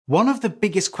One of the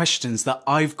biggest questions that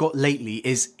I've got lately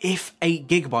is if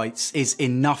 8GB is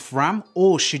enough RAM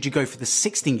or should you go for the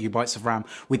 16GB of RAM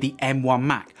with the M1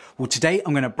 Mac? Well, today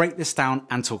I'm going to break this down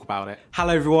and talk about it.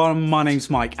 Hello everyone, my name's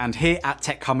Mike and here at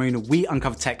Tech Carmoon we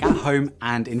uncover tech at home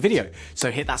and in video.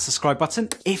 So hit that subscribe button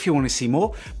if you want to see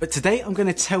more. But today I'm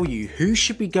going to tell you who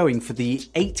should be going for the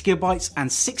 8GB and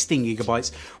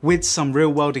 16GB with some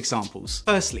real world examples.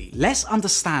 Firstly, let's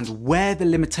understand where the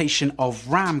limitation of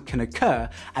RAM can occur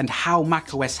and how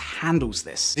macOS handles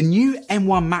this. The new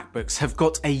M1 MacBooks have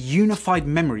got a unified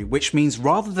memory, which means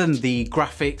rather than the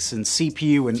graphics and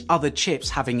CPU and other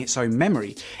chips having its own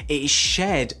memory, it is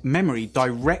shared memory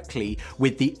directly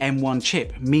with the M1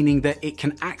 chip, meaning that it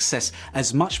can access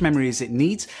as much memory as it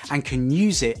needs and can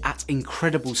use it at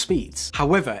incredible speeds.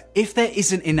 However, if there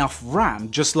isn't enough RAM,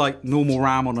 just like normal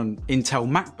RAM on an Intel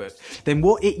MacBook, then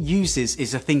what it uses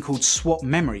is a thing called swap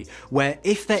memory, where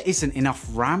if there isn't enough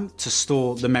RAM to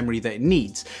store the memory that it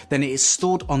needs, then it is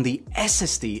stored on the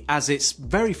SSD as it's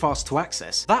very fast to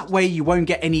access. That way you won't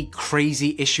get any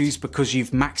crazy issues because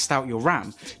you've maxed out your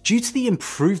RAM. Due to the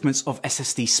improvements of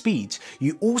SSD speeds,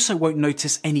 you also won't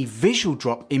notice any visual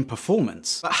drop in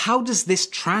performance. But how does this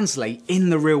translate in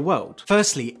the real world?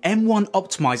 Firstly, M1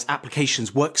 optimized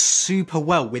applications work super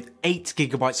well with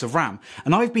 8GB of RAM,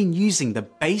 and I've been using the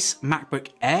Base MacBook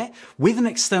Air with an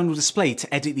external display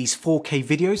to edit these 4K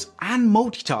videos and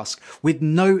multitask with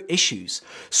no issues.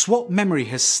 Swap memory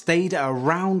has stayed at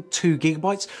around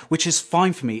 2GB, which is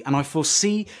fine for me, and I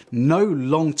foresee no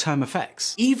long-term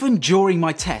effects. Even during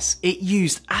my tests, it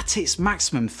used at its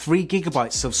maximum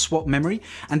 3GB of swap memory,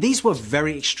 and these were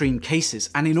very extreme cases,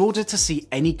 and in order to see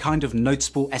any kind of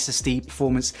noticeable SSD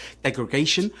performance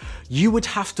degradation, you would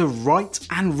have to write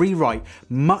and rewrite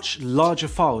much larger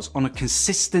files on a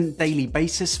consistent daily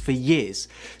basis for years.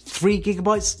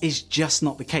 3GB is just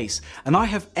not the case, and I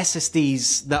have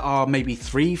SSDs that are maybe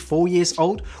 3-4 years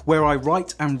old where I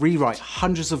write and rewrite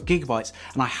hundreds of gigabytes,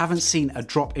 and I haven't seen a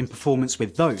drop in performance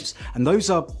with those, and those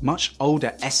are much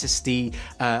older SSD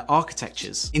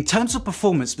architectures. In terms of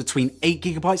performance between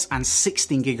 8GB and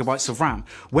 16GB of RAM,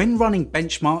 when running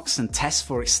benchmarks and tests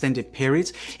for extended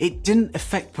periods, it didn't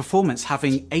affect performance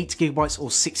having 8GB or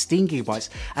 16GB,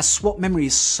 as swap memory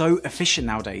is so efficient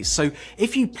nowadays. So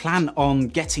if you plan on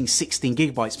getting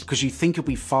 16GB because you think it'll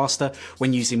be faster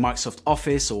when using Microsoft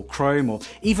Office or Chrome or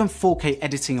even 4K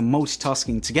editing and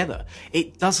multitasking together,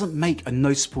 it doesn't make a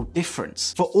noticeable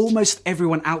difference. For almost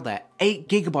everyone out there,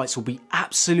 8GB will be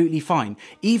absolutely fine,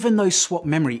 even though swap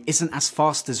memory isn't as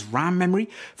fast as RAM memory.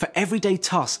 For everyday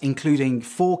tasks including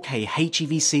 4K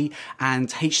HEVC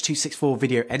and H.264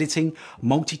 video editing,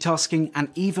 multitasking and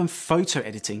even photo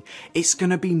editing, it's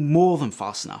going to be more than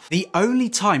fast enough. The only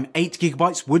time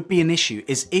 8GB would be an issue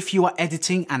is if you are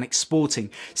editing and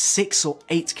exporting 6 or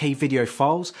 8K video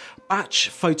files, batch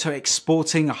photo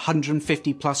exporting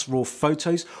 150 plus raw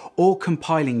photos, or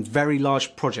compiling very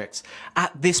large projects.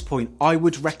 At this point, I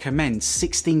would recommend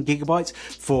 16GB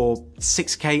for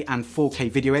 6K and 4K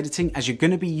video editing, as you're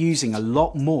going to be using a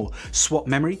lot more swap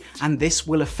memory, and this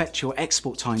will affect your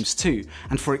export times too.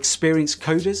 And for experienced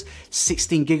coders,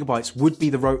 16GB would be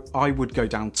the route I would go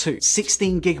down to.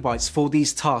 16GB for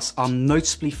these tasks are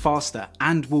noticeably faster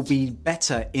and will be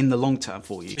better in the long term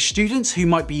for you. For students who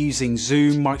might be using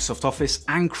Zoom, Microsoft Office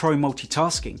and Chrome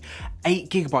multitasking,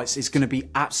 8GB is going to be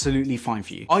absolutely fine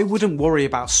for you. I wouldn't worry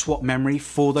about swap memory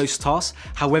for those tasks.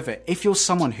 However, if you're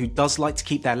someone who does like to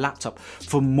keep their laptop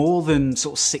for more than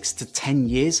sort of 6 to 10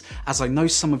 years, as I know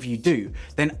some of you do,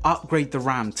 then upgrade the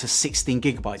RAM to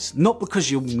 16GB. Not because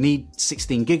you'll need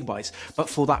 16GB, but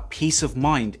for that peace of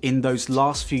mind in those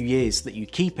last few years that you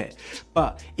keep it.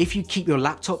 But if you keep your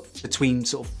laptop between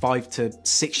sort of 5 to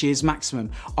 6 years maximum,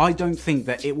 I don't think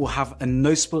that it will have a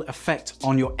noticeable effect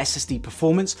on your SSD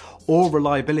performance or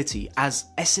reliability, as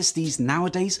SSDs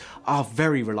nowadays are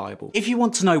very reliable. If you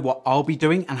want to know what I'll be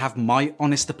doing and have my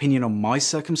honest opinion on my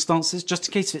circumstances, just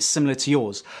in case it's similar to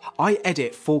yours, I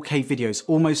edit 4K videos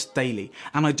almost daily,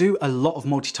 and I do a lot of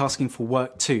multitasking for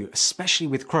work too, especially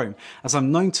with Chrome, as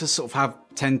I'm known to sort of have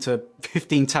 10 to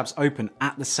 15 tabs open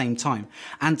at the same time,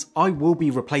 and I will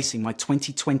be replacing my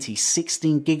 2020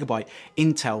 16GB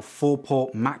Intel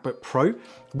 4-port MacBook Pro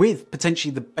with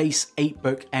potentially the base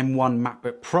 8-book M1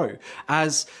 MacBook Pro,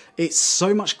 as it's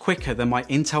so much quicker than my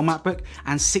Intel MacBook,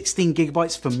 and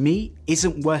 16GB for me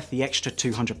isn't worth the extra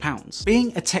 £200.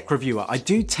 Being a tech reviewer, I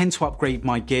do tend to upgrade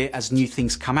my gear as new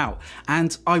things come out,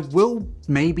 and I will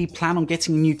maybe plan on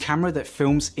getting a new camera that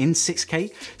films in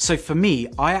 6K. So for me,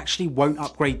 I actually won't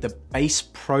upgrade the base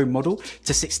Pro model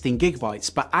to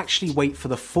 16GB, but actually wait for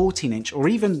the 14-inch or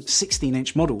even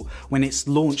 16-inch model when it's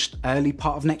launched early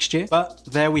part of next year. But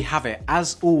there there we have it.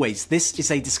 As always, this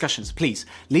is a discussion, so please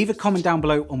leave a comment down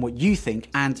below on what you think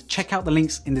and check out the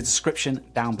links in the description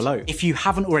down below. If you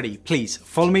haven't already, please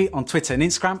follow me on Twitter and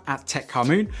Instagram at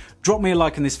TechCarMoon. Drop me a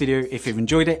like on this video if you've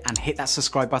enjoyed it and hit that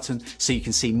subscribe button so you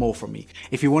can see more from me.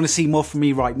 If you want to see more from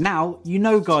me right now, you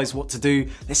know guys what to do.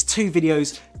 There's 2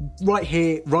 videos right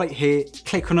here,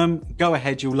 click on them, go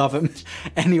ahead, you'll love them.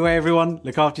 Anyway everyone,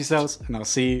 look after yourselves and I'll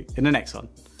see you in the next one.